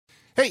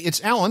Hey,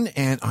 it's Alan,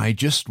 and I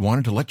just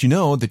wanted to let you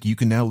know that you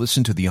can now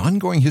listen to the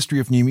ongoing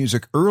history of new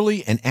music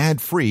early and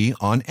ad-free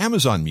on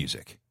Amazon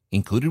Music,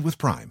 included with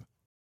Prime.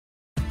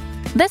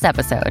 This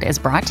episode is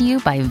brought to you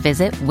by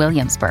Visit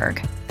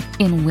Williamsburg.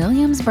 In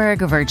Williamsburg,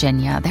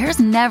 Virginia, there's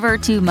never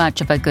too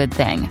much of a good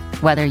thing.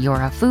 Whether you're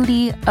a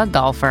foodie, a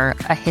golfer,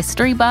 a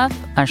history buff,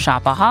 a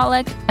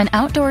shopaholic, an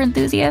outdoor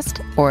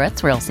enthusiast, or a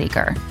thrill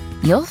seeker,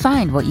 you'll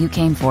find what you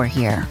came for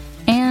here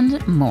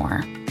and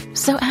more.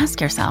 So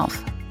ask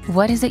yourself,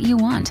 what is it you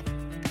want?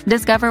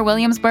 Discover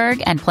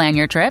Williamsburg and plan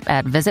your trip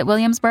at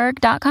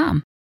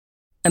visitwilliamsburg.com.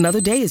 Another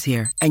day is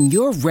here, and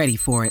you're ready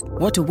for it.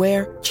 What to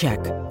wear? Check.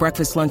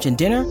 Breakfast, lunch, and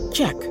dinner?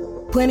 Check.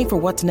 Planning for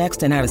what's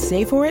next and how to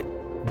save for it?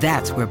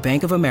 That's where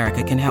Bank of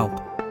America can help.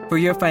 For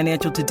your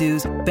financial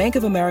to-dos, Bank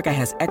of America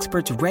has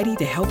experts ready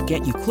to help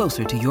get you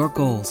closer to your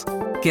goals.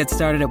 Get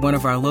started at one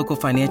of our local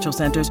financial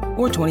centers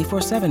or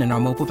 24/7 in our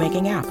mobile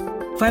banking app.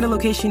 Find a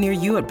location near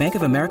you at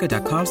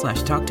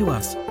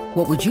bankofamerica.com/talktous.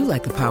 What would you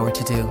like the power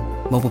to do?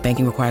 Mobile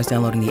banking requires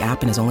downloading the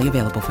app and is only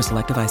available for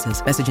select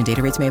devices. Message and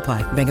data rates may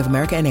apply. Bank of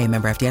America N.A.,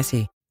 member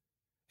FDIC.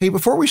 Hey,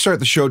 before we start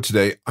the show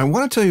today, I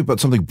want to tell you about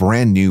something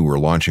brand new we're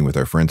launching with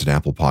our friends at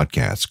Apple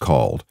Podcasts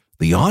called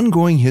The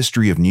Ongoing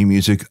History of New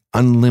Music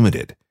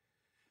Unlimited.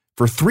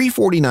 For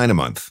 $3.49 a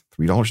month,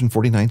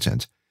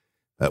 $3.49,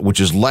 which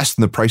is less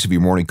than the price of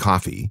your morning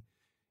coffee,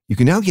 you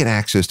can now get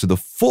access to the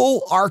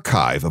full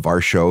archive of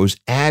our shows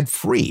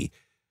ad-free.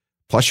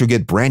 Plus, you'll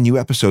get brand new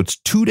episodes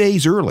 2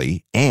 days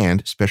early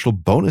and special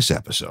bonus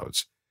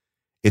episodes.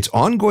 It's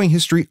Ongoing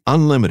History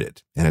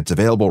Unlimited, and it's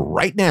available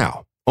right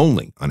now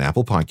only on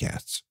Apple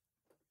Podcasts.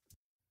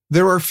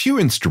 There are few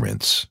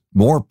instruments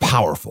more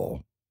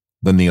powerful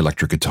than the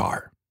electric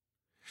guitar.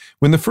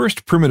 When the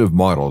first primitive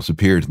models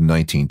appeared in the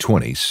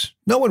 1920s,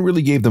 no one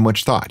really gave them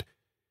much thought.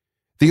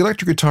 The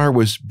electric guitar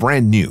was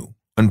brand new,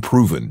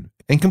 unproven,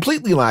 and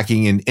completely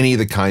lacking in any of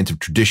the kinds of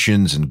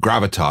traditions and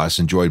gravitas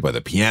enjoyed by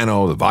the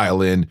piano, the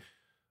violin,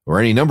 or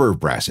any number of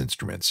brass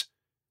instruments.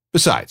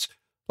 Besides,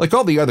 like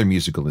all the other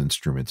musical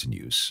instruments in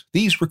use,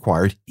 these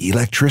required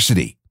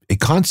electricity, a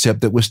concept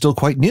that was still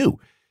quite new.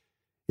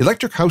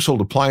 Electric household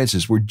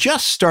appliances were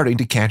just starting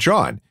to catch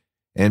on,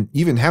 and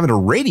even having a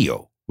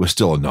radio was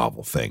still a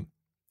novel thing.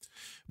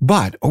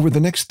 But over the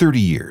next 30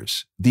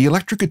 years, the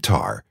electric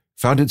guitar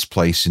found its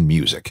place in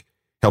music,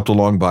 helped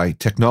along by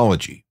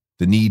technology,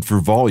 the need for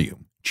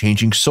volume,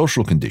 changing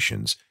social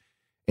conditions,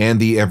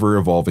 and the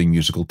ever-evolving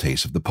musical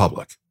tastes of the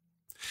public.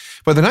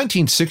 By the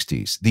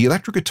 1960s, the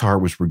electric guitar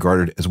was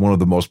regarded as one of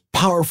the most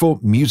powerful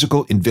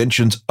musical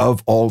inventions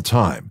of all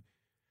time.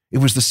 It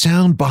was the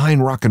sound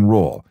behind rock and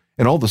roll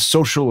and all the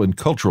social and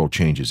cultural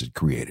changes it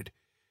created.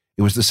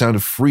 It was the sound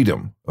of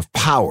freedom, of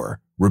power,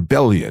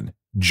 rebellion,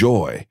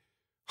 joy,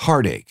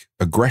 heartache,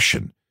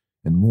 aggression,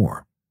 and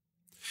more.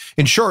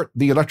 In short,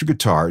 the electric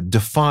guitar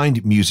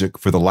defined music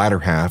for the latter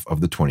half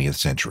of the 20th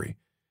century.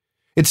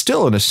 It's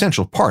still an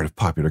essential part of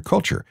popular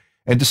culture,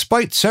 and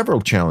despite several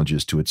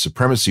challenges to its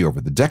supremacy over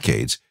the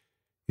decades,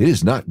 it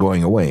is not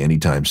going away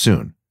anytime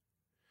soon.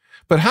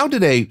 But how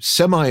did a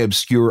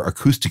semi-obscure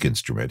acoustic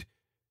instrument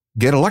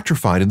get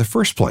electrified in the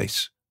first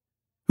place?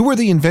 Who were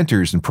the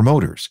inventors and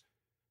promoters?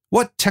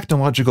 What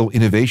technological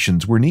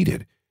innovations were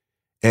needed?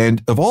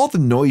 And of all the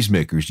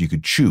noisemakers you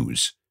could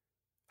choose,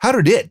 how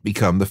did it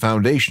become the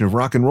foundation of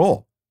rock and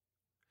roll?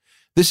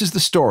 This is the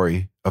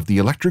story of the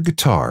electric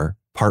guitar,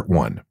 Part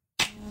 1.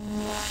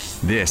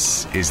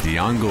 This is the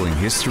Ongoing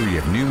History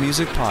of New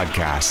Music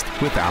podcast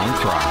with Alan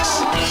Cross.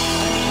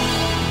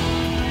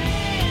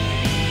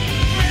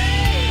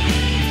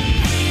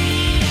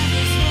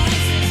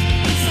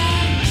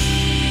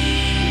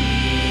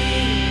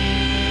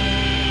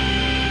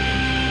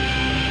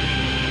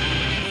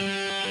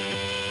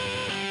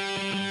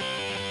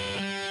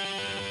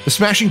 The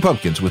Smashing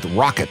Pumpkins with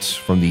Rockets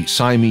from the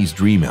Siamese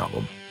Dream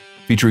album,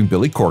 featuring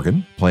Billy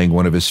Corgan playing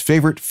one of his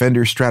favorite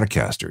Fender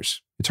Stratocasters.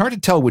 It's hard to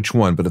tell which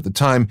one, but at the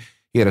time,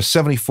 he had a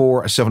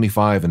 74, a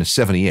 75, and a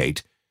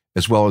 78,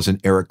 as well as an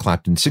Eric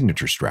Clapton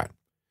signature Strat.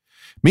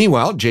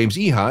 Meanwhile, James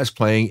Iha is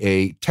playing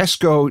a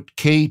Teisco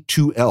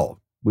K2L,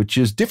 which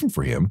is different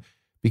for him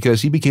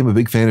because he became a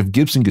big fan of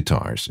Gibson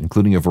guitars,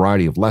 including a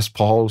variety of Les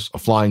Pauls, a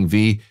Flying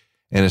V,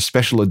 and a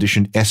special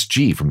edition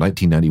SG from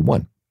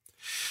 1991.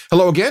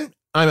 Hello again.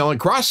 I'm Alan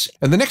Cross,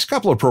 and the next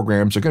couple of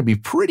programs are going to be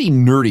pretty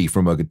nerdy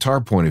from a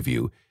guitar point of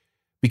view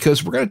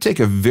because we're going to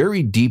take a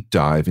very deep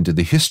dive into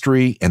the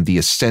history and the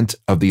ascent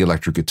of the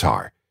electric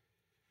guitar.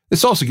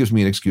 This also gives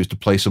me an excuse to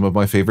play some of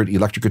my favorite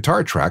electric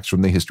guitar tracks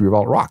from the history of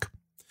alt-rock.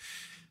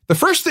 The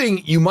first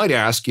thing you might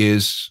ask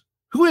is,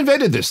 who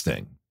invented this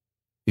thing?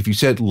 If you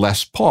said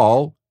Les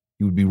Paul,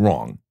 you would be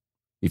wrong.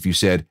 If you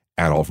said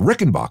Adolf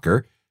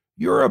Rickenbacker,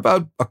 you're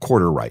about a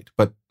quarter right.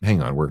 But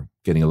hang on, we're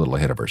getting a little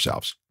ahead of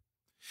ourselves.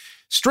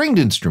 Stringed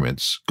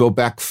instruments go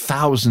back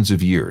thousands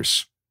of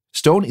years.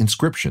 Stone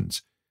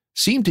inscriptions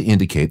seem to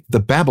indicate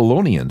the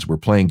Babylonians were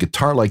playing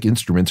guitar-like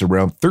instruments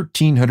around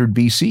 1300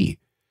 BC.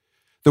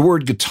 The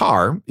word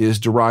guitar is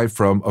derived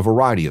from a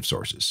variety of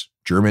sources: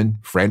 German,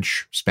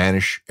 French,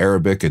 Spanish,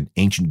 Arabic, and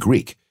ancient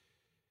Greek.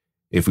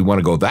 If we want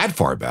to go that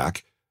far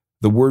back,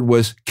 the word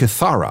was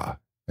kithara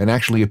and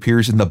actually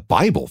appears in the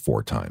Bible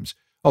 4 times,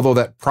 although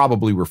that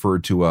probably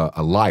referred to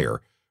a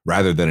lyre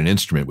rather than an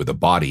instrument with a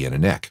body and a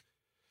neck.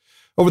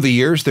 Over the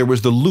years, there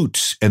was the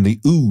lute and the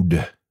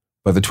oud.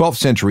 By the 12th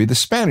century, the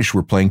Spanish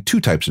were playing 2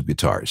 types of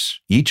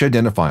guitars, each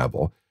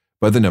identifiable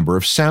by the number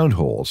of sound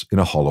holes in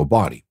a hollow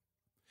body.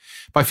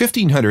 By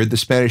 1500, the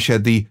Spanish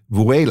had the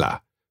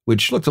vihuela,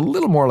 which looked a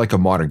little more like a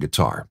modern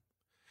guitar.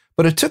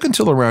 But it took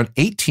until around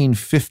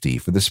 1850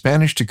 for the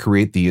Spanish to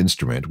create the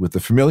instrument with the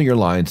familiar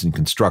lines and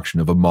construction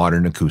of a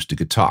modern acoustic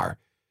guitar.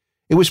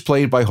 It was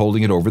played by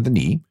holding it over the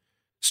knee,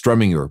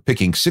 strumming or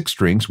picking 6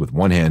 strings with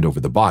one hand over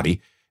the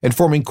body, and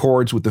forming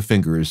chords with the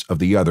fingers of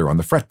the other on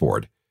the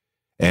fretboard.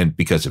 And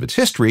because of its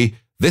history,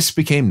 this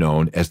became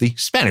known as the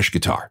Spanish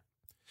guitar.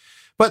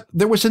 But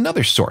there was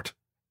another sort.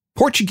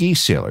 Portuguese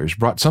sailors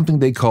brought something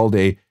they called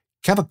a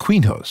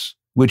cavaquinhos,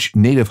 which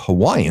native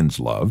Hawaiians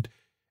loved,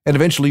 and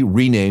eventually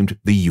renamed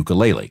the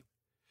ukulele.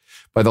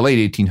 By the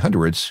late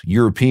 1800s,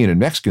 European and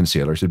Mexican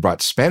sailors had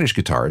brought Spanish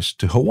guitars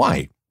to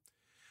Hawaii.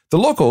 The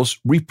locals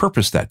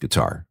repurposed that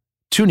guitar,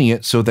 tuning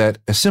it so that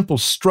a simple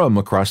strum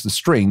across the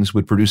strings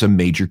would produce a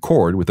major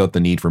chord without the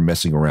need for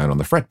messing around on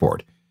the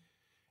fretboard.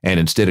 And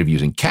instead of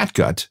using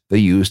catgut, they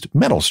used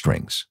metal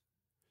strings.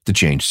 To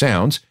change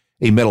sounds,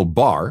 a metal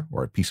bar,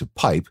 or a piece of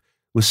pipe,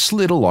 was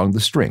slid along the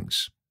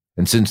strings.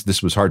 And since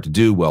this was hard to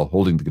do while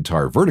holding the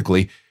guitar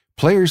vertically,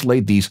 players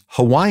laid these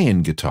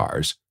Hawaiian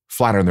guitars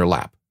flat on their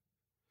lap.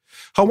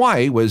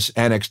 Hawaii was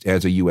annexed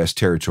as a U.S.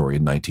 territory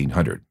in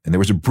 1900, and there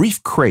was a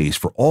brief craze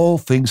for all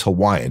things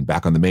Hawaiian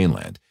back on the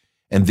mainland,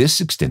 and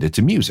this extended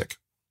to music.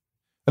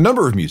 A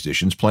number of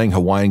musicians playing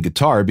Hawaiian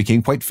guitar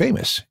became quite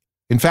famous.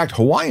 In fact,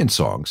 Hawaiian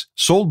songs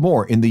sold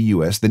more in the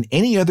U.S. than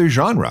any other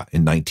genre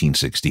in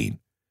 1916.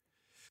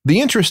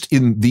 The interest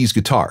in these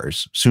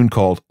guitars, soon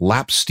called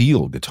lap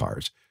steel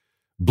guitars,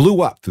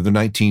 blew up through the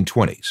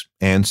 1920s,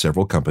 and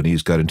several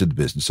companies got into the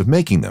business of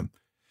making them.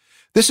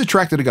 This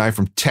attracted a guy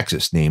from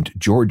Texas named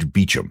George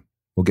Beecham.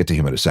 We'll get to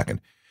him in a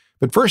second.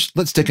 But first,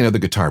 let's take another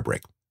guitar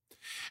break.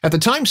 At the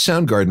time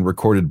Soundgarden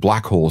recorded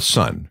Black Hole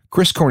Sun,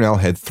 Chris Cornell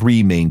had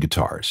 3 main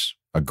guitars,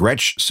 a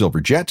Gretsch Silver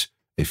Jet,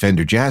 a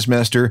Fender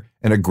Jazzmaster,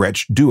 and a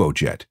Gretsch Duo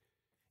Jet.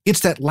 It's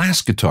that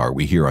last guitar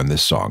we hear on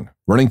this song,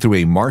 running through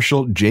a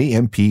Marshall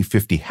JMP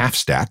 50 half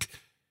stack,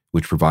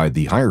 which provide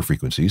the higher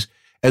frequencies,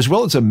 as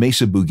well as a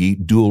Mesa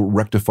Boogie dual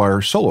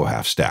rectifier solo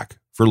half stack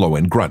for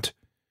low-end grunt.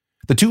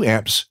 The 2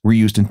 amps were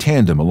used in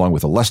tandem along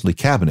with a Leslie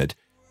cabinet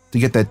to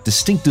get that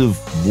distinctive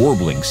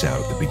warbling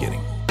sound at the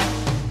beginning.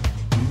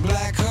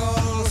 Black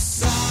hole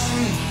sun,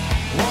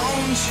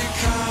 won't you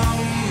come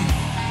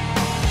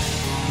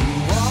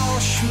and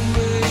wash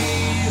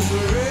away the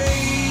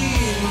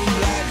rain?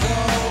 Black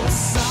hole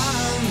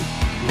sun,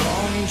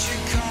 won't you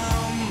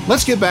come?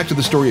 Let's get back to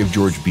the story of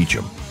George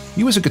Beecham.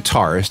 He was a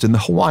guitarist in the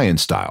Hawaiian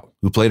style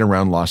who played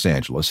around Los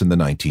Angeles in the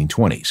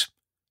 1920s.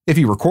 If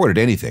he recorded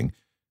anything,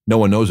 no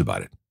one knows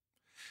about it.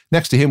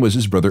 Next to him was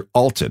his brother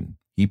Alton.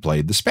 He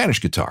played the Spanish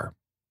guitar.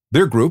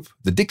 Their group,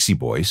 the Dixie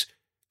Boys,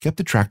 kept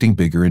attracting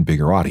bigger and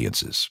bigger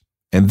audiences.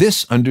 And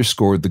this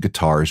underscored the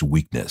guitar's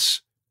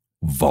weakness: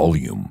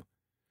 volume.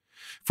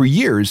 For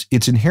years,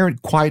 its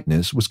inherent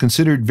quietness was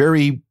considered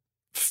very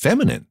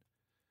feminine.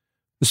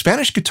 The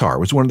Spanish guitar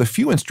was one of the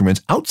few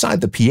instruments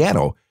outside the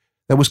piano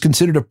that was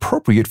considered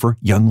appropriate for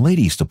young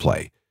ladies to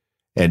play.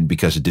 And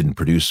because it didn't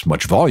produce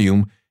much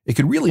volume, it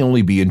could really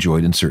only be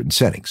enjoyed in certain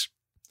settings.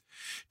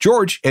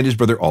 George and his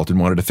brother Alton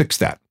wanted to fix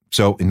that.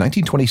 So in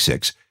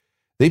 1926,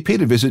 they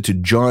paid a visit to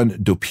John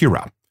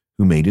Dopira,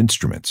 who made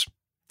instruments.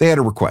 They had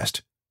a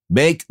request: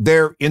 make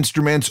their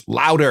instruments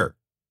louder.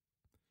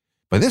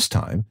 By this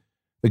time,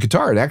 the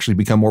guitar had actually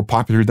become more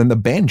popular than the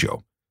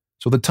banjo,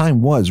 so the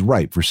time was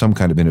ripe for some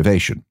kind of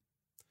innovation.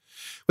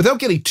 Without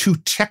getting too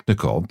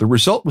technical, the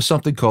result was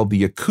something called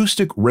the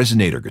acoustic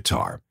resonator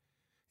guitar.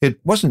 It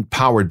wasn't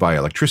powered by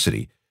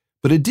electricity,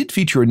 but it did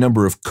feature a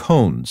number of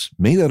cones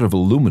made out of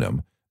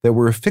aluminum that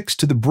were affixed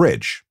to the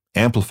bridge,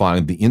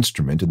 amplifying the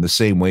instrument in the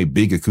same way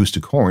big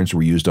acoustic horns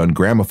were used on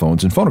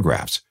gramophones and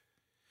phonographs.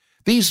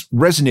 These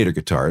resonator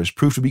guitars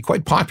proved to be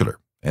quite popular,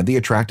 and they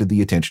attracted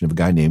the attention of a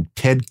guy named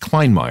Ted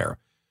Kleinmeyer,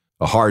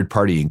 a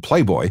hard-partying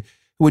playboy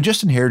who had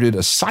just inherited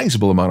a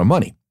sizable amount of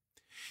money.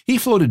 He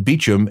floated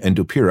Beecham and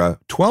Dopira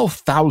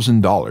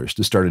 $12,000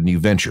 to start a new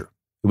venture.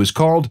 It was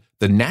called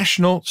the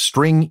National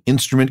String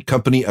Instrument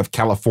Company of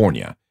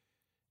California,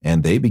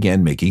 and they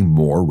began making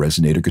more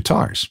resonator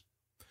guitars.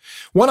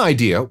 One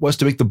idea was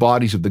to make the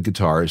bodies of the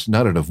guitars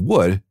not out of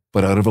wood,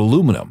 but out of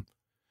aluminum.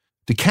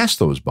 To cast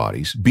those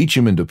bodies,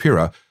 Beecham and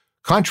Dopira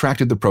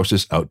contracted the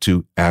process out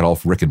to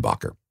Adolf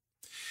Rickenbacker.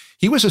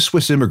 He was a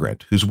Swiss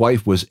immigrant whose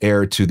wife was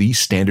heir to the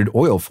Standard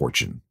Oil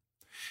fortune.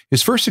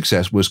 His first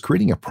success was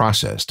creating a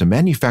process to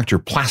manufacture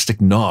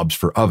plastic knobs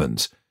for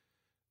ovens.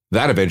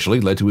 That eventually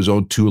led to his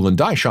own tool and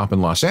die shop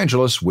in Los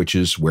Angeles, which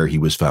is where he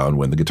was found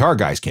when the guitar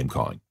guys came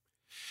calling.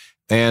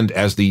 And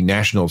as the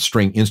national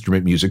string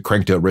instrument music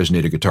cranked out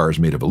resonator guitars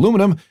made of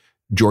aluminum,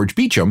 George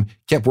Beecham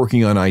kept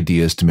working on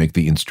ideas to make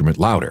the instrument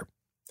louder.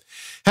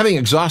 Having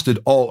exhausted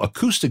all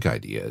acoustic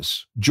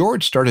ideas,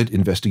 George started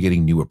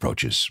investigating new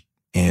approaches,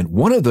 and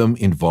one of them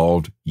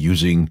involved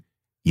using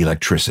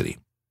electricity.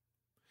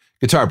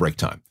 Guitar break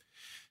time.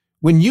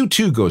 When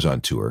U2 goes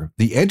on tour,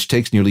 The Edge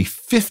takes nearly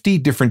 50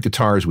 different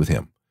guitars with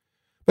him.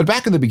 But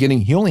back in the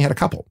beginning, he only had a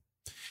couple.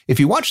 If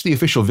you watch the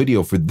official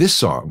video for this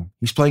song,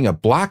 he's playing a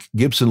black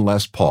Gibson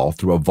Les Paul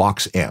through a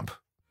Vox amp.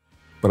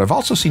 But I've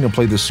also seen him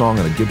play this song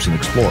on a Gibson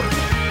Explorer.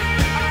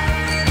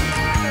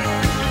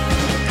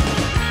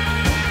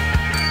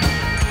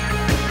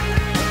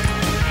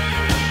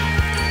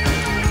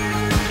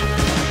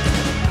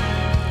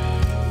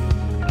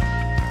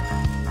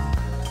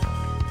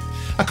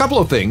 A couple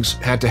of things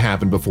had to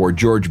happen before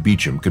George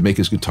Beecham could make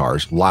his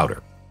guitars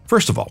louder.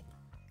 First of all,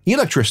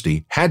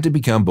 electricity had to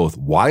become both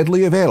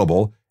widely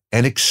available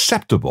and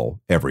acceptable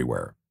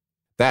everywhere.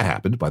 That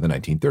happened by the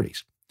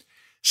 1930s.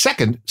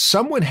 Second,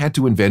 someone had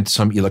to invent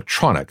some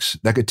electronics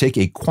that could take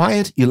a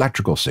quiet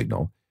electrical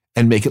signal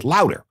and make it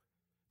louder.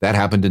 That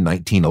happened in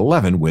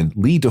 1911 when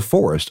Lee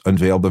DeForest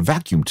unveiled the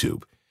vacuum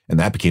tube, and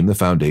that became the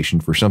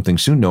foundation for something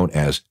soon known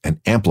as an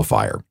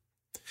amplifier.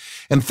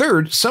 And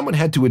third, someone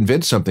had to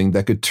invent something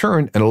that could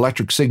turn an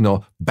electric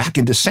signal back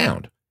into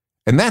sound.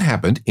 And that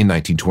happened in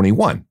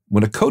 1921,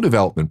 when a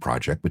co-development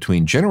project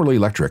between General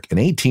Electric and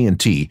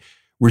AT&T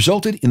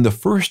resulted in the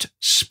first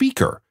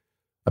speaker,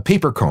 a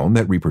paper cone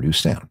that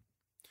reproduced sound.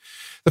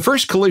 The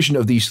first collision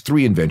of these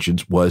three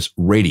inventions was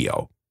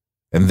radio,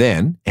 and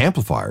then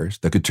amplifiers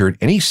that could turn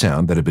any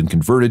sound that had been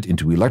converted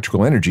into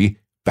electrical energy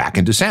back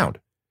into sound.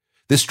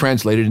 This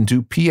translated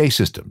into PA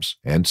systems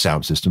and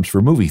sound systems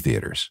for movie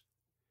theaters.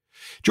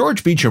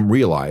 George Beecham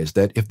realized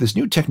that if this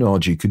new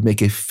technology could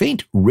make a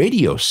faint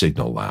radio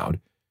signal loud,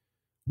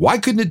 why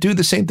couldn't it do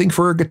the same thing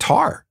for a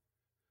guitar?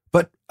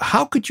 But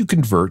how could you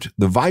convert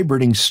the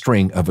vibrating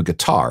string of a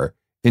guitar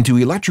into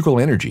electrical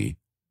energy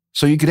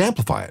so you could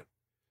amplify it?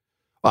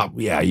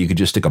 Yeah, you could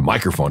just stick a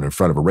microphone in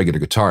front of a regular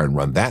guitar and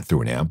run that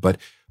through an amp, but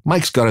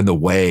mics got in the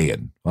way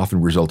and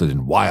often resulted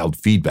in wild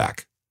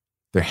feedback.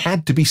 There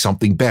had to be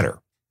something better.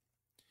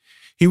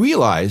 He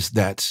realized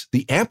that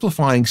the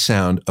amplifying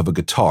sound of a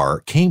guitar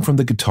came from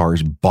the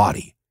guitar's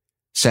body,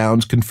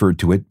 sounds conferred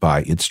to it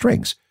by its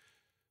strings.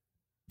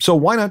 So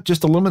why not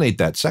just eliminate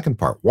that second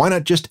part? Why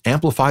not just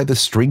amplify the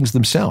strings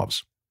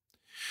themselves?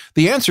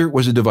 The answer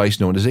was a device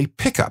known as a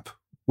pickup,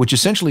 which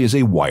essentially is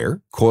a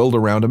wire coiled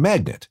around a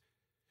magnet.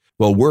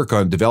 Well, work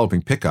on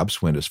developing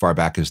pickups went as far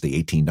back as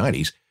the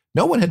 1890s.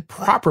 No one had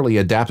properly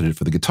adapted it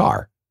for the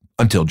guitar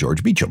until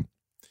George Beecham.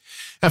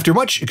 After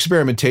much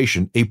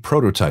experimentation, a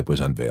prototype was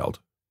unveiled.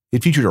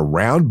 It featured a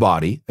round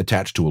body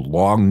attached to a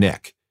long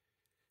neck.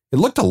 It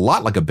looked a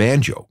lot like a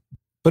banjo,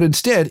 but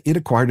instead it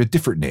acquired a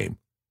different name,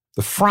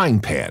 the frying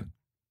pan.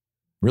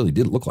 Really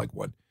did look like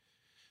one.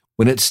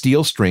 When its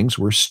steel strings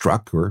were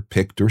struck or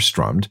picked or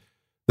strummed,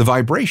 the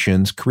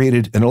vibrations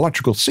created an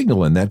electrical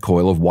signal in that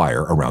coil of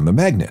wire around the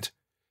magnet.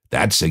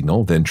 That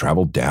signal then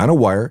traveled down a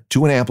wire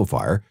to an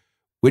amplifier,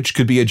 which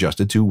could be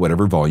adjusted to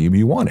whatever volume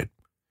you wanted.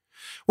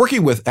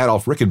 Working with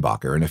Adolf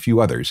Rickenbacker and a few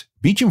others,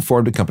 Beecham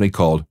formed a company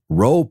called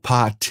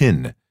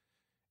Ro-Pa-Tin,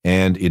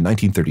 and in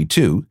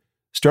 1932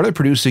 started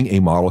producing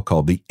a model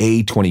called the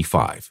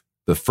A25,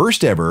 the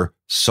first ever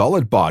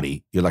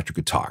solid-body electric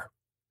guitar.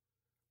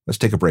 Let's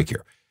take a break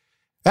here.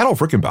 Adolf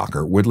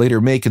Rickenbacker would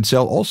later make and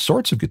sell all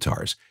sorts of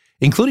guitars,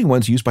 including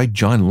ones used by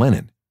John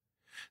Lennon.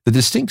 The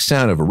distinct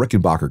sound of a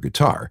Rickenbacker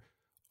guitar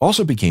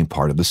also became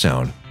part of the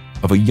sound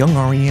of a young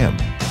REM.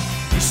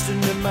 East in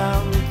the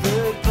mountain,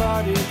 third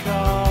party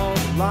called,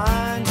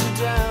 lines are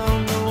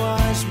down, the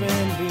wise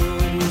man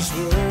built his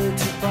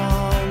words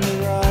upon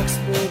the rocks,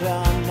 but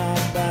I'm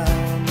not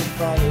bound to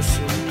follow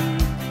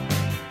suit.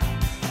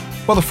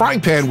 While the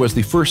frying pan was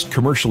the first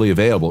commercially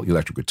available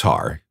electric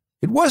guitar,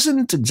 it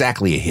wasn't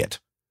exactly a hit.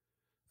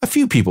 A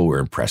few people were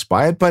impressed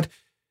by it, but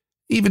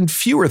even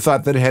fewer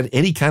thought that it had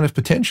any kind of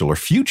potential or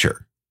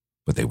future.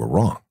 But they were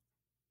wrong.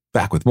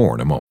 Back with more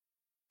in a moment.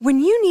 When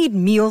you need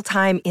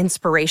mealtime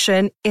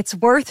inspiration, it's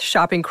worth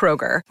shopping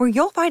Kroger, where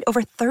you'll find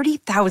over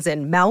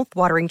 30,000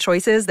 mouth-watering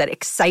choices that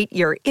excite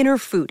your inner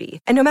foodie.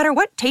 And no matter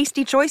what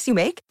tasty choice you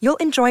make, you'll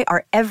enjoy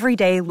our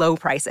everyday low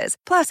prices,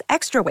 plus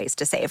extra ways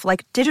to save,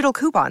 like digital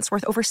coupons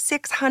worth over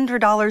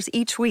 $600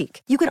 each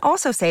week. You can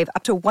also save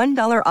up to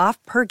 $1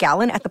 off per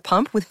gallon at the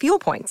pump with fuel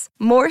points.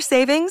 More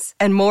savings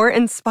and more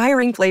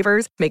inspiring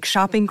flavors make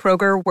shopping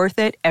Kroger worth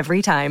it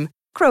every time.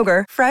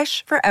 Kroger,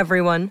 fresh for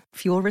everyone.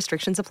 Fuel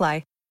restrictions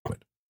apply.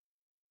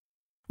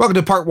 Welcome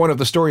to part one of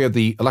the story of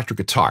the electric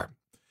guitar.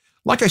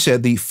 Like I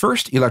said, the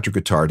first electric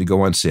guitar to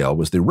go on sale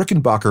was the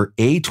Rickenbacker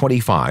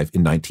A25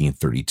 in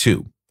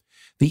 1932.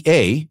 The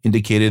A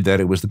indicated that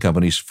it was the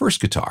company's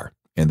first guitar,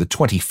 and the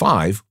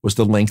 25 was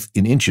the length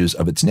in inches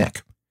of its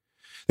neck.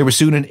 There was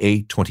soon an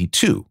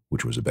A22,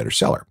 which was a better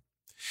seller.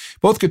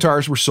 Both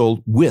guitars were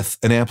sold with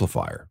an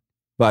amplifier,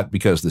 but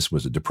because this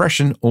was a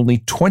depression, only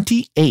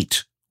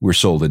 28 were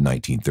sold in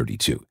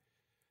 1932.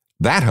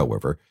 That,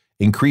 however,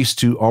 increased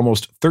to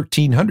almost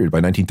 1,300 by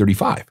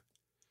 1935.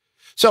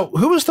 So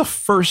who was the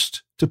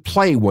first to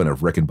play one of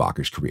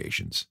Rickenbacker's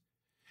creations?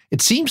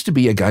 It seems to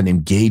be a guy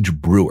named Gage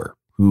Brewer,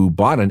 who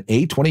bought an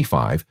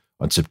A25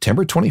 on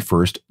September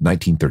 21st,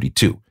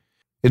 1932.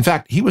 In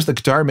fact, he was the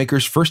guitar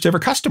maker's first ever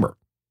customer.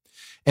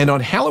 And on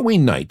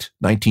Halloween night,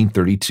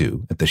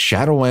 1932, at the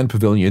Shadowland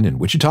Pavilion in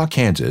Wichita,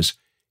 Kansas,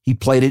 he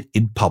played it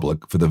in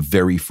public for the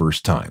very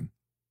first time.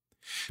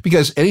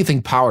 Because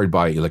anything powered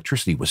by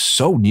electricity was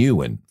so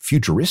new and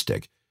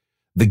futuristic,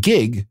 the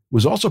gig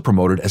was also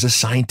promoted as a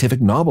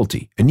scientific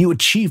novelty, a new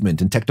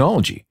achievement in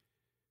technology.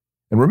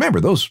 And remember,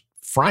 those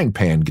frying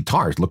pan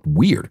guitars looked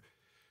weird.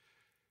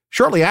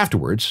 Shortly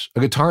afterwards, a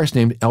guitarist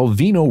named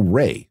Alvino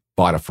Rey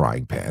bought a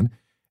frying pan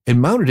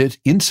and mounted it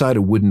inside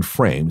a wooden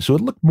frame so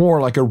it looked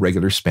more like a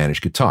regular Spanish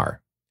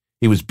guitar.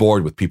 He was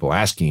bored with people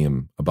asking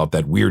him about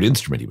that weird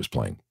instrument he was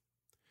playing.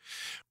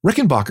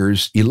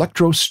 Rickenbacker's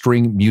Electro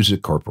String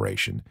Music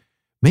Corporation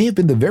may have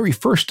been the very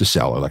first to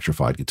sell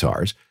electrified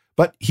guitars,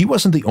 but he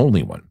wasn't the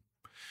only one.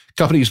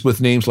 Companies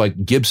with names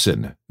like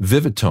Gibson,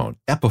 Vivitone,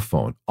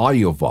 Epiphone,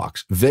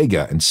 Audiovox,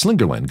 Vega, and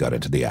Slingerland got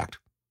into the act.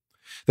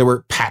 There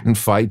were patent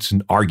fights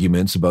and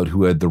arguments about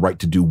who had the right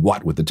to do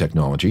what with the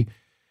technology,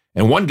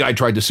 and one guy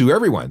tried to sue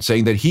everyone,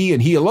 saying that he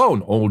and he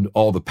alone owned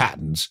all the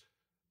patents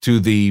to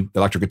the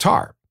electric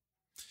guitar.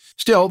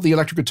 Still, the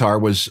electric guitar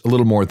was a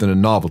little more than a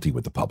novelty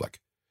with the public.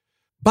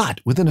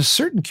 But within a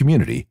certain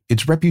community,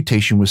 its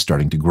reputation was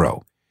starting to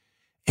grow.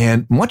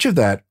 And much of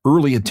that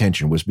early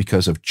attention was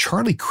because of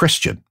Charlie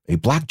Christian, a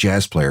black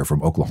jazz player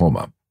from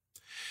Oklahoma.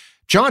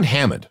 John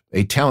Hammond,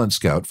 a talent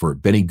scout for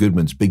Benny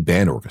Goodman's big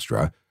band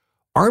orchestra,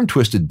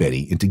 arm-twisted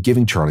Benny into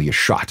giving Charlie a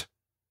shot.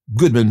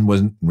 Goodman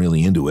wasn't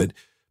really into it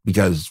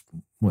because,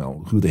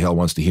 well, who the hell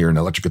wants to hear an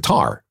electric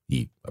guitar,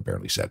 he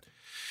apparently said.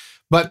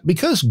 But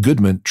because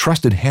Goodman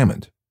trusted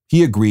Hammond,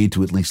 he agreed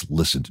to at least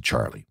listen to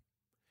Charlie.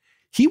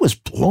 He was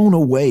blown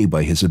away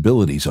by his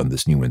abilities on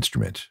this new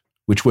instrument,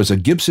 which was a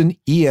Gibson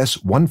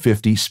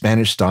ES-150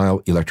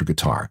 Spanish-style electric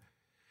guitar.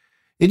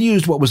 It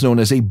used what was known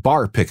as a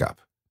bar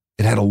pickup.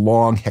 It had a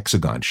long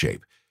hexagon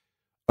shape.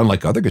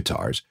 Unlike other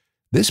guitars,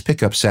 this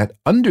pickup sat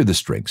under the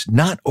strings,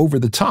 not over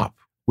the top,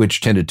 which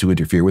tended to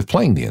interfere with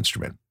playing the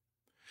instrument.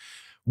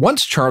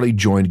 Once Charlie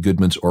joined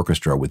Goodman's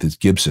orchestra with his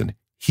Gibson,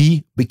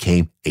 he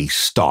became a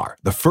star,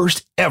 the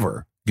first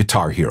ever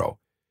guitar hero.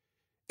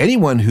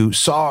 Anyone who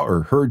saw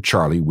or heard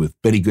Charlie with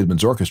Benny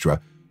Goodman's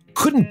orchestra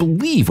couldn't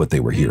believe what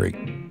they were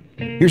hearing.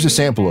 Here's a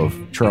sample of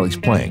Charlie's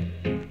playing.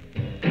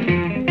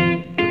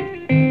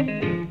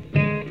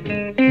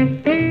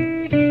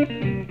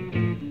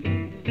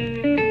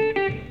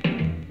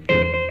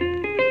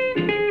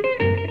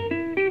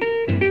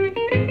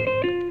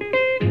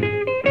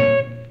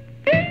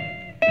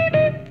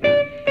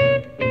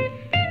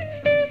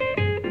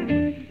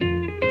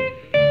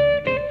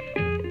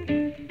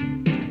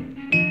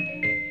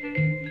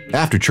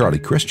 After Charlie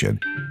Christian,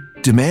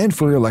 demand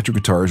for electric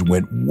guitars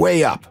went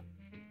way up,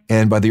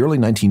 and by the early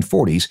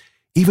 1940s,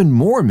 even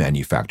more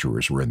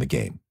manufacturers were in the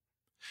game.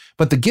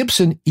 But the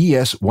Gibson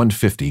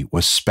ES-150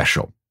 was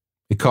special.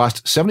 It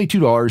cost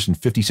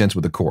 $72.50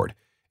 with a cord.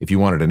 If you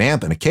wanted an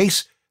amp and a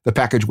case, the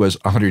package was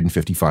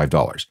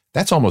 $155.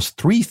 That's almost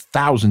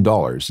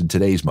 $3,000 in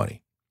today's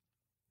money.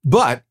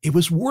 But it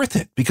was worth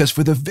it because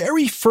for the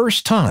very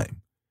first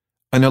time,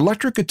 an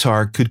electric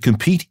guitar could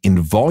compete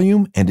in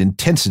volume and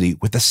intensity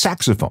with the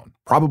saxophone,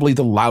 probably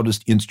the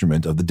loudest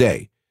instrument of the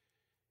day.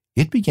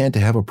 It began to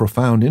have a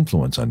profound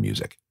influence on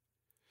music.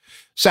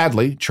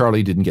 Sadly,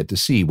 Charlie didn't get to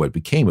see what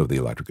became of the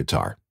electric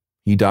guitar.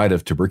 He died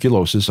of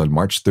tuberculosis on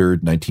March 3,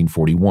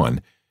 1941,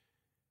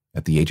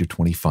 at the age of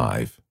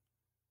 25.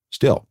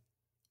 Still,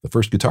 the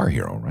first guitar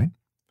hero, right?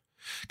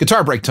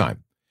 Guitar break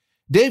time.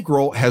 Dave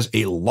Grohl has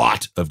a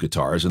lot of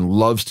guitars and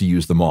loves to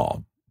use them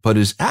all, but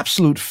his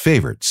absolute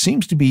favorite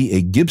seems to be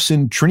a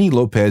Gibson Trini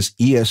Lopez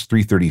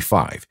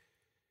ES-335.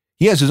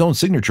 He has his own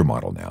signature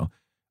model now,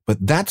 but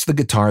that's the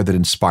guitar that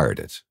inspired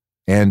it.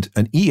 And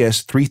an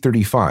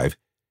ES-335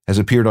 has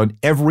appeared on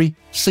every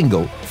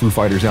single Foo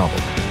Fighters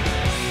album.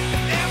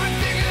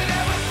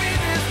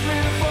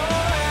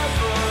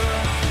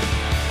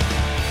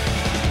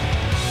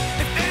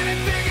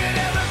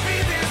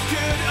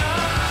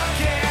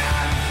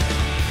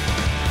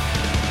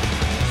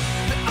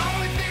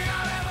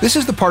 This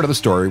is the part of the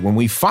story when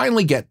we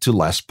finally get to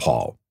Les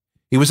Paul.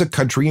 He was a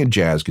country and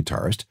jazz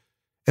guitarist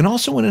and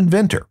also an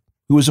inventor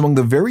who was among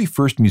the very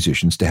first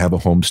musicians to have a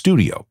home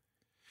studio.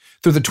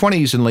 Through the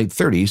 20s and late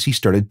 30s, he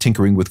started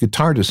tinkering with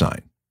guitar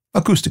design,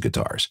 acoustic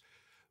guitars.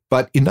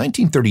 But in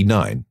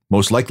 1939,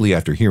 most likely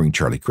after hearing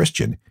Charlie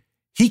Christian,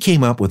 he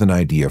came up with an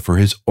idea for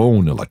his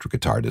own electric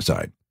guitar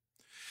design.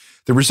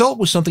 The result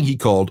was something he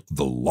called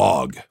the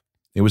Log.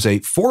 It was a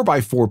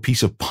 4x4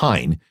 piece of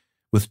pine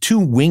with two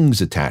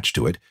wings attached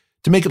to it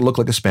to make it look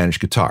like a Spanish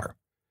guitar.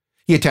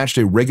 He attached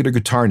a regular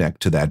guitar neck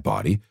to that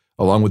body,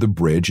 along with a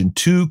bridge and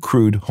two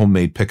crude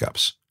homemade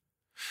pickups.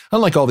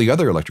 Unlike all the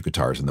other electric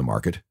guitars in the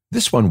market,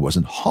 this one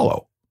wasn't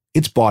hollow.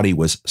 Its body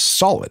was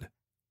solid,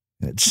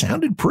 and it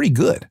sounded pretty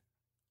good.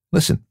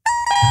 Listen.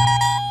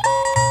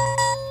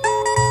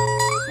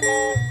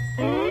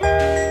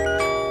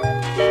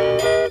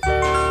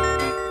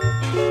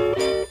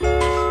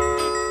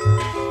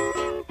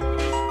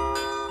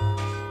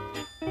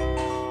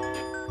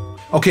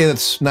 Okay,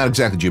 that's not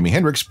exactly Jimi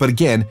Hendrix, but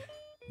again,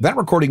 that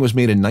recording was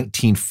made in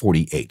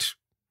 1948.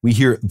 We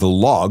hear The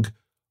Log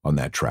on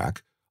that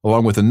track,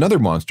 along with another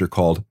monster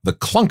called the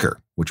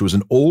Clunker, which was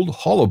an old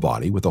hollow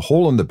body with a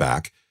hole in the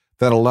back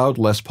that allowed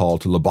Les Paul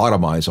to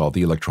lobotomize all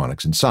the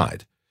electronics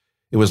inside.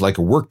 It was like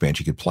a workbench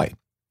he could play.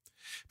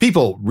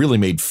 People really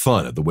made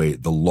fun of the way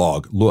the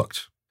Log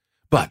looked.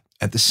 But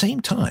at the same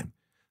time,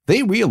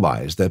 they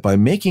realized that by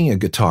making a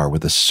guitar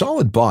with a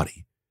solid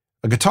body,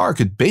 a guitar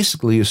could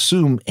basically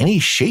assume any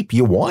shape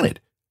you wanted.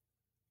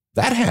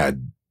 That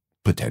had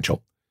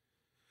potential.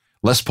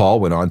 Les Paul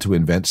went on to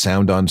invent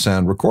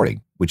sound-on-sound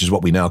recording, which is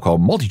what we now call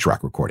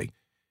multi-track recording.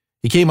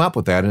 He came up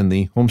with that in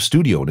the home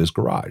studio in his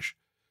garage.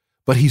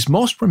 But he's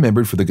most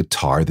remembered for the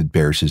guitar that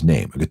bears his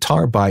name, a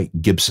guitar by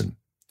Gibson.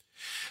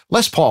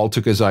 Les Paul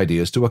took his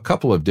ideas to a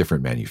couple of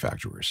different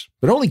manufacturers,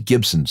 but only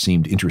Gibson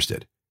seemed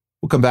interested.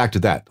 We'll come back to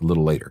that a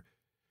little later.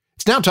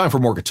 It's now time for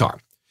more guitar.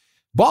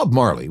 Bob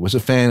Marley was a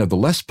fan of the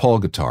Les Paul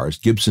guitars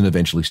Gibson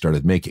eventually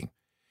started making.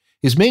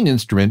 His main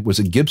instrument was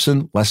a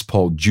Gibson Les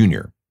Paul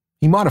Jr.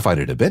 He modified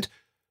it a bit,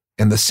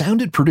 and the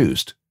sound it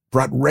produced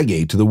brought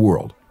reggae to the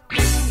world.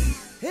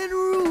 It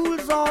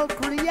rules all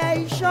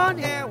creation,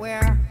 yeah,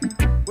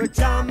 we're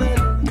jamming.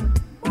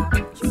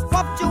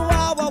 Up to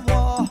our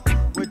war,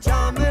 we're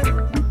jamming.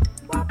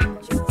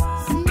 See,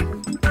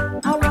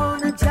 I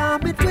wanna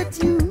jam it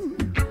with you.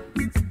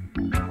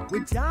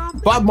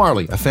 Bob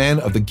Marley, a fan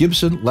of the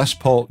Gibson Les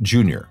Paul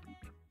Jr.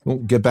 We'll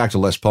get back to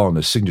Les Paul and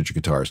his signature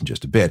guitars in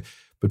just a bit,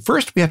 but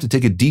first we have to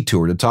take a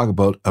detour to talk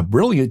about a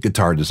brilliant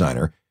guitar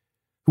designer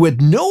who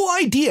had no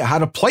idea how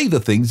to play the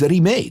things that he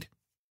made.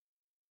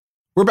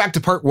 We're back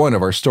to part one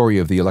of our story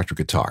of the electric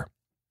guitar.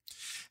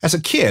 As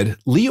a kid,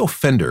 Leo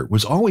Fender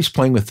was always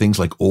playing with things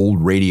like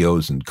old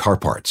radios and car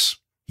parts.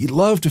 He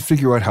loved to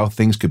figure out how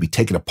things could be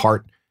taken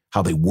apart,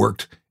 how they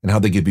worked, and how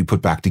they could be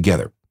put back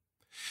together.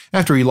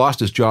 After he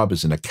lost his job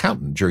as an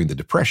accountant during the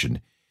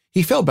Depression,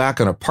 he fell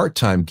back on a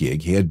part-time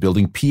gig he had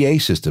building PA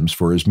systems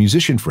for his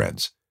musician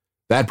friends.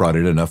 That brought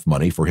in enough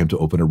money for him to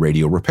open a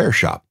radio repair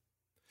shop.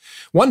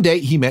 One day,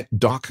 he met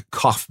Doc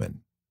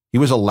Kaufman. He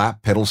was a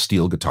lap pedal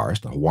steel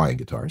guitarist, a Hawaiian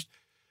guitarist,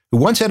 who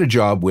once had a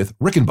job with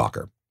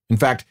Rickenbacker. In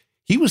fact,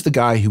 he was the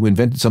guy who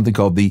invented something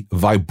called the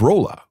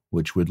Vibrola,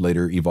 which would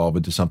later evolve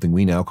into something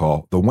we now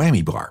call the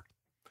whammy bar.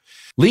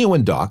 Leo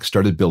and Doc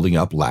started building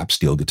up lap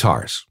steel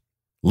guitars.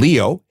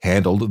 Leo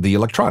handled the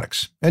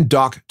electronics, and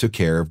Doc took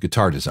care of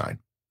guitar design.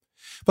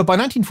 But by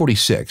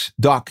 1946,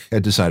 Doc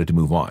had decided to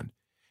move on.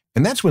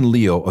 And that's when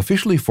Leo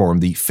officially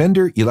formed the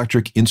Fender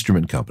Electric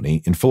Instrument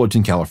Company in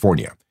Fullerton,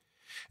 California.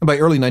 And by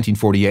early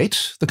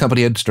 1948, the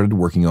company had started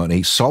working on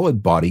a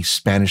solid-body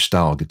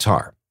Spanish-style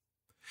guitar.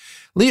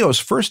 Leo's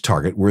first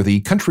target were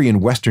the country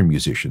and western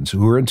musicians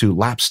who were into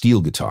lap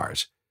steel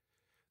guitars.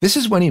 This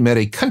is when he met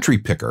a country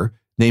picker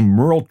named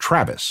Merle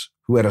Travis,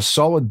 who had a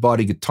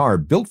solid-body guitar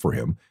built for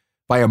him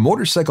by a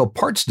motorcycle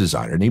parts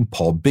designer named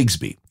Paul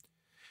Bigsby.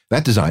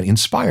 That design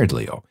inspired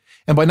Leo,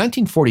 and by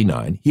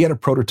 1949, he had a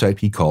prototype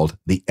he called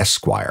the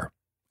Esquire.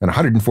 At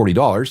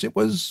 $140, it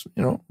was,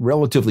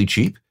 relatively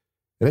cheap,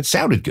 and it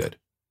sounded good.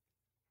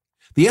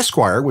 The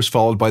Esquire was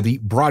followed by the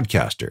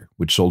Broadcaster,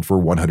 which sold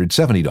for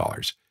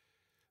 $170.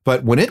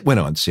 But when it went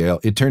on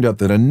sale, it turned out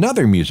that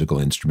another musical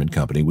instrument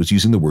company was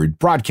using the word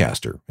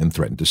broadcaster and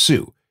threatened to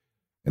sue.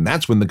 And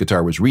that's when the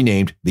guitar was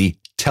renamed the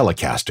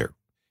Telecaster.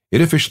 It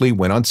officially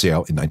went on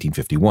sale in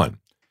 1951.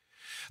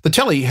 The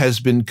Tele has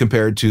been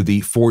compared to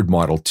the Ford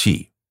Model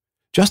T.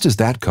 Just as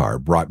that car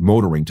brought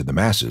motoring to the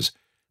masses,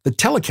 the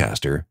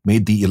Telecaster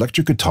made the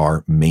electric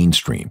guitar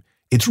mainstream.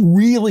 It's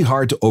really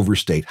hard to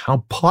overstate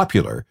how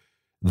popular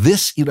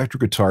this electric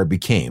guitar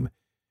became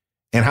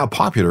and how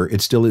popular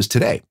it still is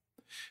today.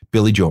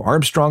 Billy Joe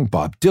Armstrong,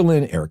 Bob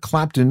Dylan, Eric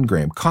Clapton,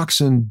 Graham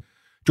Coxon,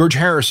 George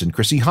Harrison,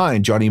 Chrissie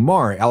Hynde, Johnny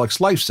Marr, Alex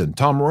Lifeson,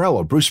 Tom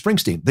Morello, Bruce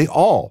Springsteen, they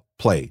all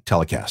play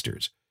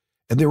Telecasters.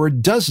 And there were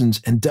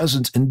dozens and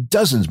dozens and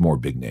dozens more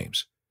big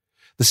names.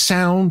 The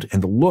sound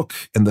and the look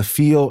and the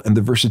feel and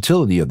the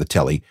versatility of the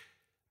Tele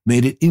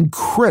made it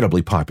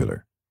incredibly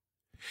popular.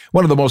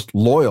 One of the most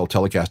loyal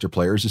Telecaster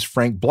players is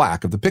Frank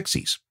Black of the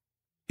Pixies.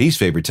 He's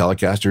favored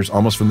Telecasters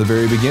almost from the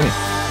very beginning.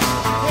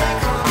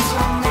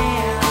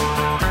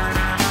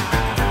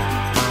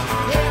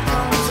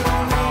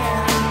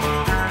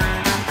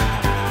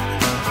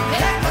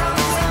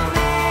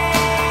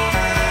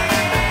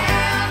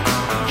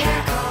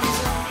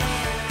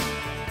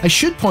 I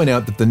should point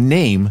out that the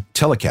name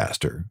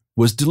Telecaster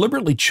was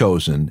deliberately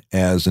chosen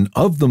as an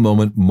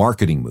of-the-moment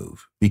marketing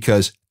move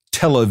because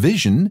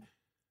television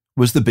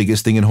was the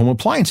biggest thing in home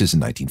appliances in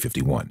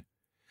 1951.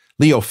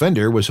 Leo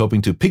Fender was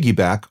hoping to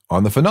piggyback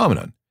on the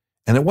phenomenon,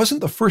 and it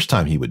wasn't the first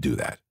time he would do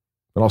that.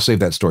 But I'll save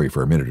that story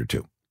for a minute or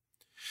two.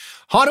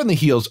 Hot on the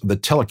heels of the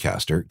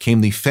Telecaster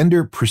came the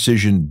Fender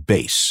Precision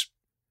Bass.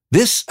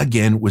 This,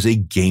 again, was a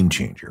game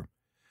changer.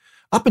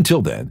 Up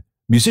until then,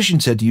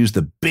 musicians had to use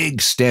the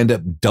big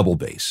stand-up double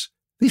bass.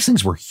 These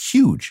things were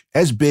huge,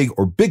 as big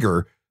or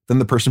bigger than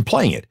the person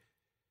playing it.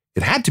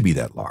 It had to be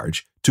that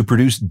large to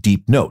produce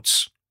deep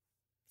notes.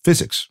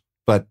 Physics,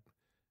 but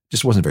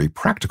just wasn't very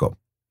practical.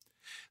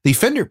 The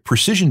Fender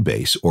Precision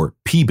Bass, or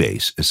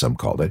P-Bass as some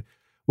called it,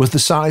 was the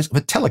size of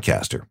a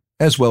Telecaster,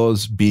 as well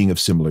as being of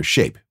similar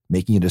shape,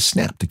 making it a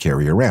snap to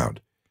carry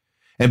around.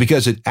 And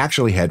because it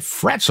actually had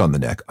frets on the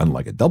neck,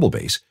 unlike a double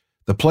bass,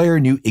 the player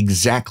knew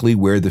exactly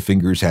where the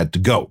fingers had to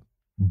go.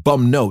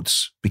 Bum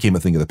notes became a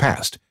thing of the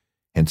past,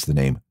 hence the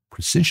name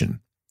Precision.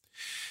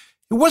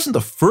 It wasn't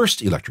the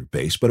first electric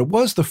bass, but it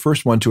was the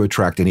first one to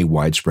attract any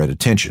widespread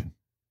attention.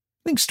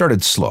 Things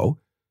started slow.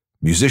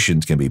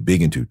 Musicians can be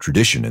big into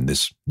tradition, and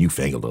this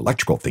newfangled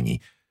electrical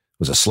thingy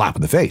was a slap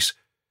in the face.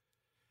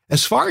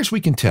 As far as we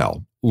can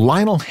tell,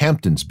 Lionel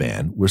Hampton's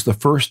band was the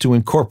first to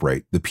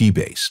incorporate the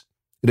P-Bass.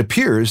 It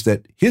appears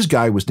that his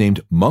guy was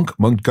named Monk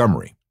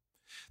Montgomery.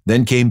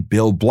 Then came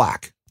Bill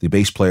Black, the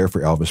bass player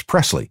for Elvis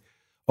Presley,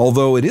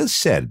 although it is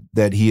said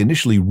that he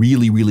initially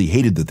really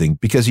hated the thing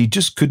because he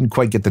just couldn't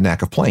quite get the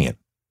knack of playing it.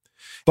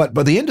 But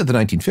by the end of the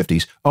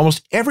 1950s,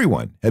 almost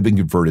everyone had been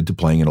converted to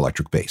playing an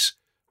electric bass.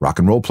 Rock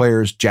and roll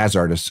players, jazz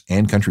artists,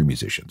 and country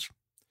musicians.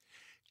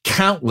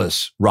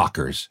 Countless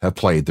rockers have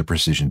played the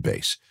precision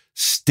bass.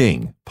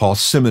 Sting, Paul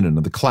Simonon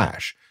of The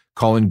Clash,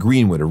 Colin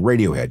Greenwood of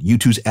Radiohead,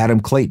 U2's Adam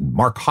Clayton,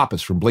 Mark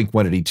Hoppus from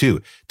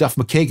Blink-182, Duff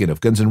McKagan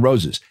of Guns N'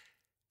 Roses,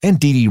 and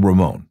Dee Dee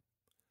Ramone.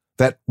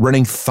 That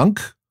running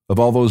thunk of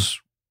all those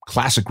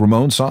classic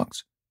Ramone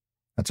songs,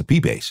 that's a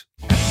P-Bass.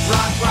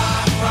 Rock,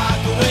 rock,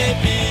 rock away,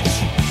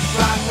 bitch.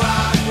 Rock,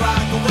 rock,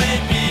 rock away,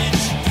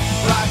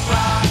 bitch. Rock,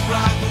 rock,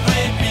 rock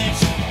away,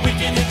 bitch. We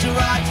can hit you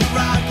rock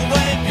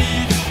away,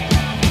 bitch.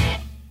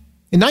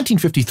 In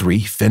 1953,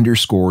 Fender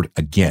scored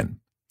again.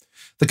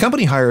 The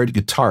company hired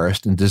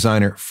guitarist and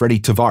designer Freddie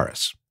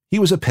Tavares. He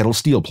was a pedal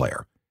steel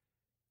player.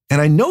 And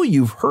I know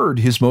you've heard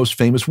his most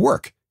famous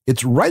work.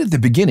 It's right at the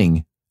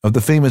beginning of the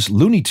famous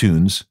Looney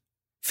Tunes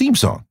theme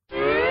song.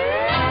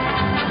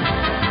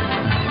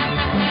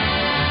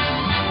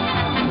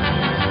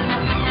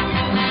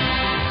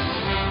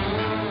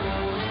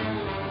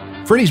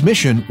 Freddie's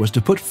mission was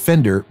to put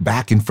Fender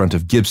back in front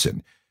of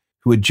Gibson,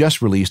 who had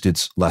just released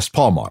its Les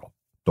Paul model.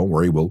 Don't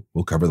worry, we'll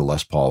cover the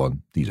Les Paul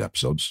on these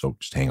episodes, so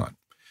just hang on.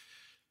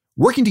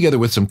 Working together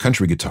with some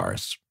country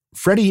guitarists,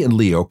 Freddie and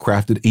Leo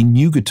crafted a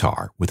new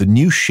guitar with a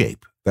new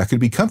shape that could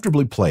be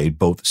comfortably played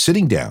both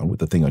sitting down with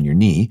the thing on your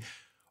knee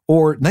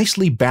or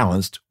nicely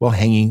balanced while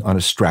hanging on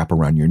a strap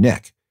around your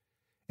neck.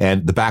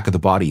 And the back of the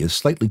body is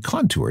slightly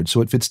contoured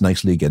so it fits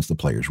nicely against the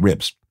player's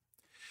ribs.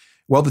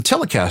 While the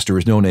Telecaster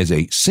is known as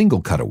a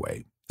single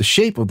cutaway, the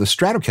shape of the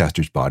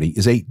Stratocaster's body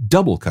is a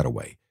double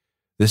cutaway.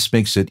 This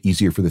makes it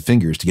easier for the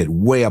fingers to get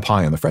way up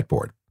high on the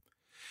fretboard.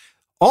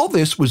 All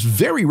this was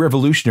very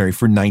revolutionary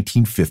for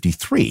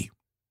 1953.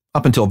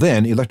 Up until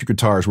then, electric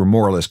guitars were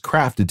more or less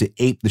crafted to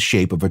ape the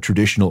shape of a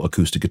traditional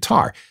acoustic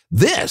guitar.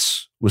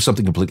 This was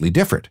something completely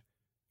different.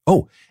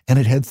 Oh, and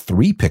it had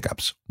 3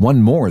 pickups,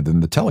 one more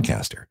than the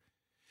Telecaster.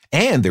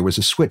 And there was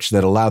a switch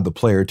that allowed the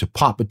player to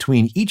pop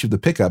between each of the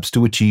pickups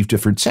to achieve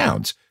different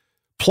sounds.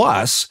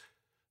 Plus,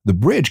 the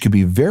bridge could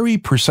be very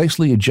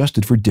precisely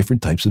adjusted for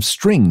different types of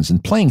strings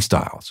and playing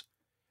styles.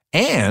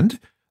 And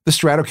the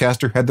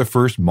Stratocaster had the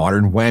first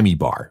modern whammy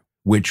bar,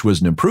 which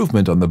was an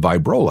improvement on the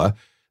Vibrola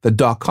that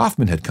Doc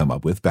Kaufman had come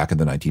up with back in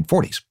the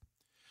 1940s.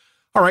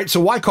 All right,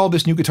 so why call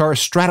this new guitar a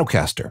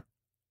Stratocaster?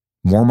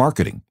 More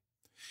marketing.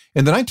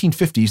 In the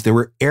 1950s, there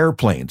were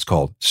airplanes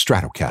called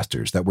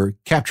Stratocasters that were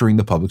capturing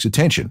the public's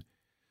attention.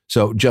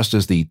 So just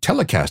as the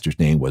Telecaster's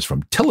name was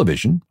from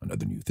television,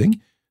 another new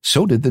thing,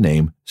 so did the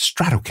name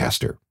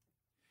Stratocaster.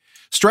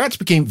 Strats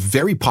became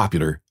very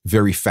popular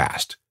very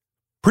fast.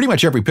 Pretty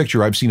much every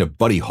picture I've seen of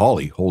Buddy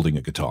Holly holding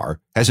a guitar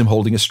has him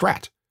holding a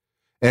Strat.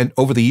 And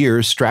over the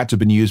years, Strats have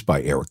been used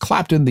by Eric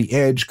Clapton, The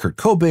Edge, Kurt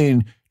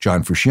Cobain,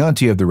 John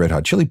Frusciante of the Red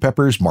Hot Chili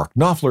Peppers, Mark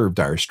Knopfler of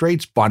Dire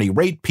Straits, Bonnie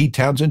Raitt, Pete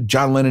Townsend,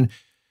 John Lennon,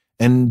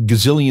 and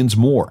gazillions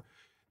more.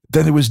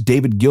 Then there was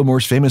David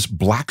Gilmour's famous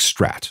Black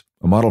Strat,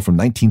 a model from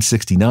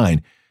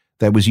 1969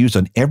 that was used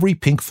on every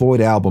Pink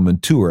Floyd album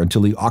and tour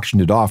until he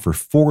auctioned it off for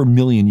 $4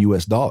 million.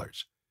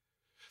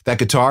 That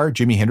guitar,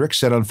 Jimi Hendrix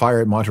set on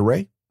fire at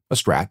Monterey, a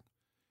Strat.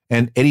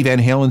 And Eddie Van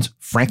Halen's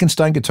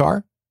Frankenstein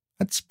guitar,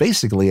 that's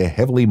basically a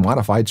heavily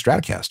modified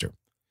Stratocaster.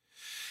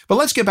 But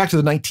let's get back to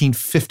the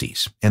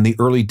 1950s and the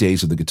early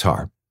days of the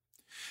guitar.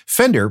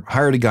 Fender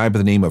hired a guy by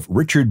the name of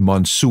Richard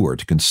Monsoor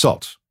to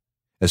consult.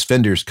 As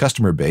Fender's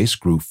customer base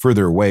grew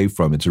further away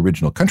from its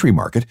original country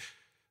market,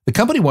 the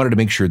company wanted to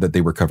make sure that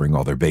they were covering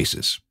all their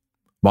bases.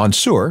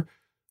 Monsoor,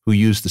 who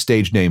used the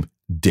stage name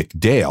Dick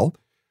Dale,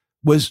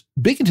 was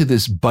big into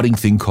this budding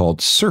thing called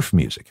surf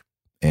music.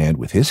 And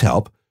with his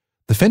help,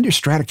 the Fender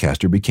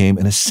Stratocaster became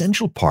an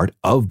essential part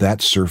of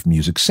that surf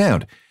music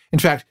sound. In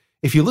fact,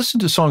 if you listen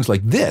to songs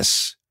like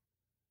this,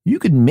 you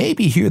could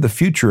maybe hear the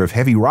future of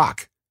heavy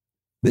rock.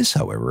 This,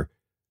 however,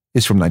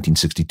 is from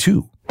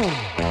 1962.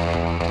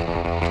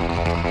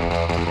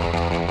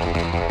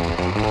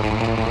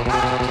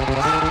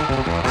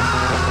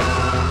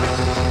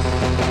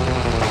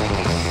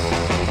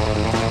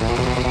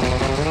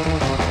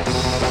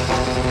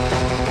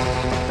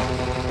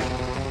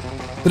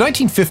 The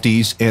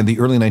 1950s and the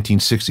early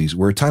 1960s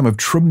were a time of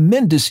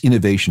tremendous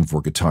innovation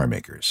for guitar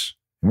makers.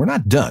 And we're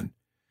not done.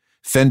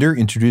 Fender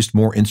introduced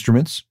more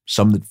instruments,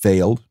 some that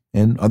failed,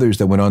 and others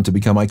that went on to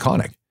become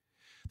iconic.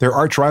 Their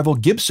arch rival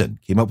Gibson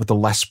came up with the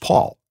Les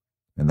Paul,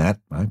 and that,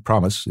 I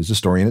promise, is a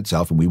story in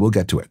itself, and we will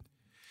get to it.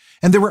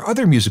 And there were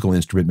other musical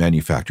instrument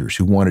manufacturers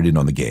who wanted in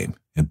on the game,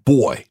 and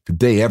boy, did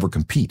they ever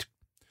compete.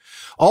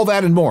 All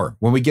that and more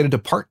when we get into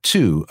part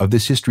 2 of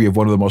this history of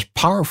one of the most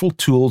powerful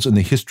tools in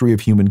the history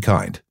of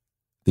humankind,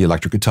 the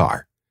electric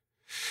guitar.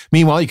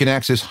 Meanwhile, you can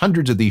access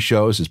hundreds of these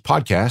shows as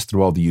podcasts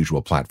through all the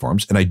usual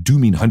platforms, and I do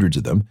mean hundreds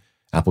of them,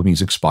 Apple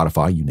Music,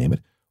 Spotify, you name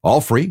it.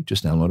 All free,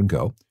 just download and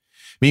go.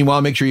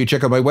 Meanwhile, make sure you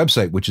check out my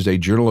website, which is a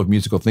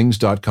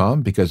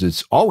journalofmusicalthings.com, because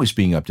it's always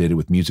being updated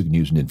with music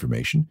news and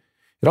information.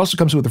 It also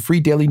comes with a free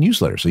daily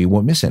newsletter, so you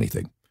won't miss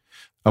anything.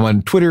 I'm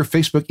on Twitter,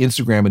 Facebook,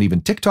 Instagram, and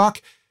even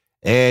TikTok,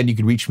 and you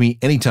can reach me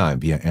anytime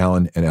via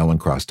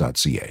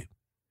alan@alancross.ca.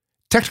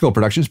 Technical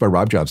productions by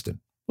Rob Johnston.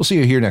 We'll see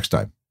you here next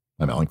time.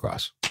 I'm Alan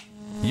Cross.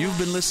 You've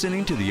been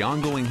listening to the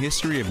Ongoing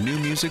History of New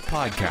Music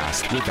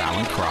podcast with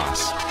Alan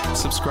Cross.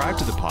 Subscribe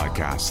to the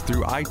podcast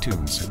through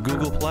iTunes,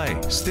 Google Play,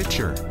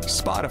 Stitcher,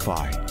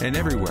 Spotify, and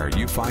everywhere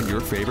you find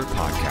your favorite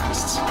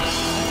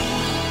podcasts.